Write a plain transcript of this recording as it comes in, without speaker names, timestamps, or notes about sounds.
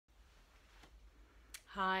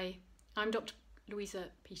Hi, I'm Dr. Louisa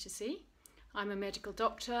Pieterse. I'm a medical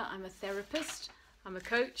doctor, I'm a therapist, I'm a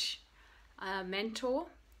coach, a mentor,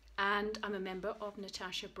 and I'm a member of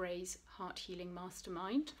Natasha Bray's HeartHealing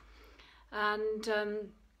Mastermind. And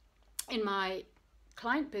in my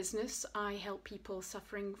client business, I help people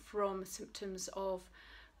suffering from symptoms of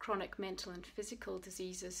chronic mental and physical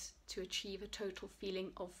diseases to achieve a total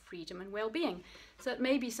feeling of freedom and well-being. So it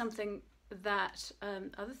may be something that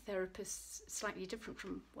other therapists, slightly different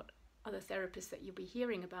from what other therapists that you'll be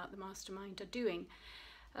hearing about the Mastermind are doing.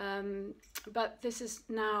 But this is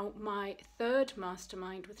now my third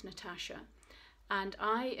Mastermind with Natasha. And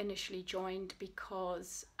I initially joined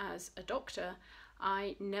because as a doctor,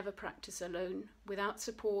 I never practice alone, without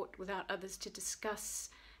support, without others to discuss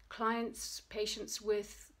clients, patients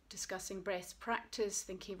with, discussing best practice,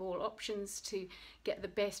 thinking of all options to get the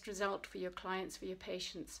best result for your clients, for your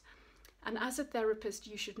patients. And as a therapist,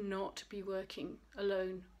 you should not be working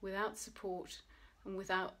alone, without support and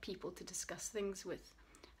without people to discuss things with.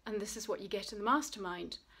 And this is what you get in the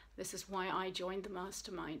Mastermind. This is why I joined the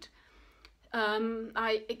Mastermind.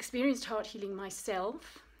 I experienced heart healing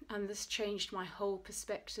myself, and this changed my whole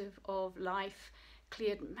perspective of life,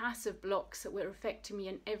 cleared massive blocks that were affecting me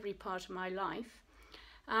in every part of my life.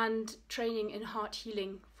 And training in heart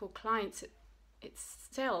healing for clients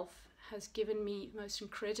itself has given me the most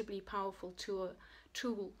incredibly powerful tool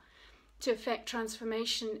to effect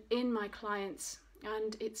transformation in my clients,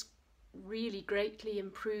 and it's really greatly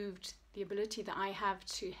improved the ability that I have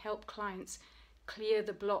to help clients clear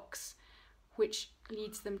the blocks, which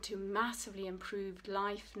leads them to massively improved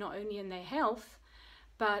life, not only in their health,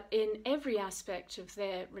 but in every aspect of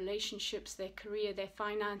their relationships, their career, their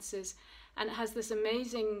finances, and it has this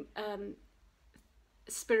amazing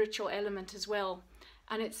spiritual element as well,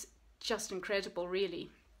 and it's just incredible, really.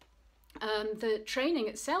 The training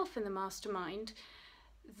itself in the Mastermind,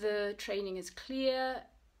 the training is clear,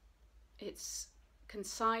 it's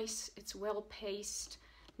concise, it's well paced.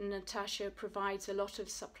 Natasha provides a lot of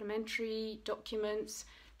supplementary documents.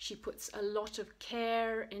 She puts a lot of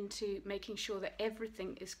care into making sure that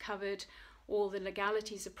everything is covered, all the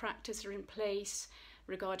legalities of practice are in place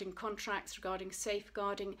regarding contracts, regarding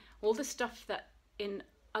safeguarding, all the stuff that in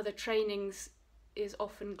other trainings is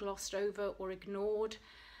often glossed over or ignored.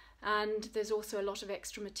 And there's also a lot of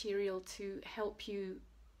extra material to help you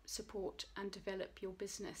support and develop your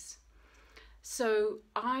business. So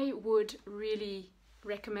I would really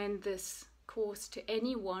recommend this course to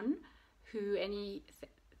anyone any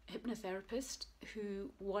hypnotherapist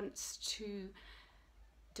who wants to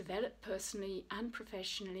develop personally and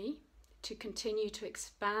professionally, to continue to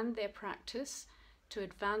expand their practice, to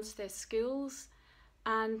advance their skills,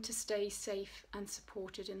 and to stay safe and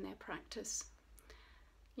supported in their practice.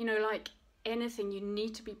 You know, like anything, you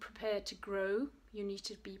need to be prepared to grow. You need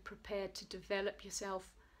to be prepared to develop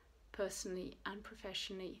yourself personally and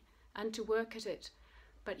professionally and to work at it.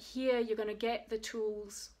 But here you're going to get the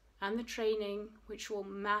tools and the training which will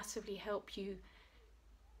massively help you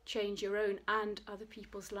change your own and other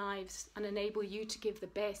people's lives and enable you to give the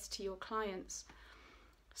best to your clients.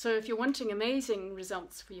 So if you're wanting amazing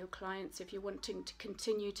results for your clients, if you're wanting to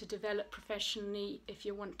continue to develop professionally, if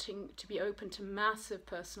you're wanting to be open to massive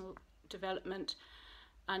personal development,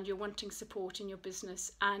 and you're wanting support in your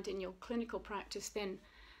business and in your clinical practice, then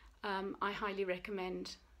I highly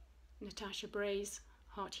recommend Natasha Bray's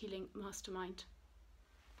Heart Healing Mastermind.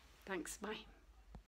 Thanks, bye.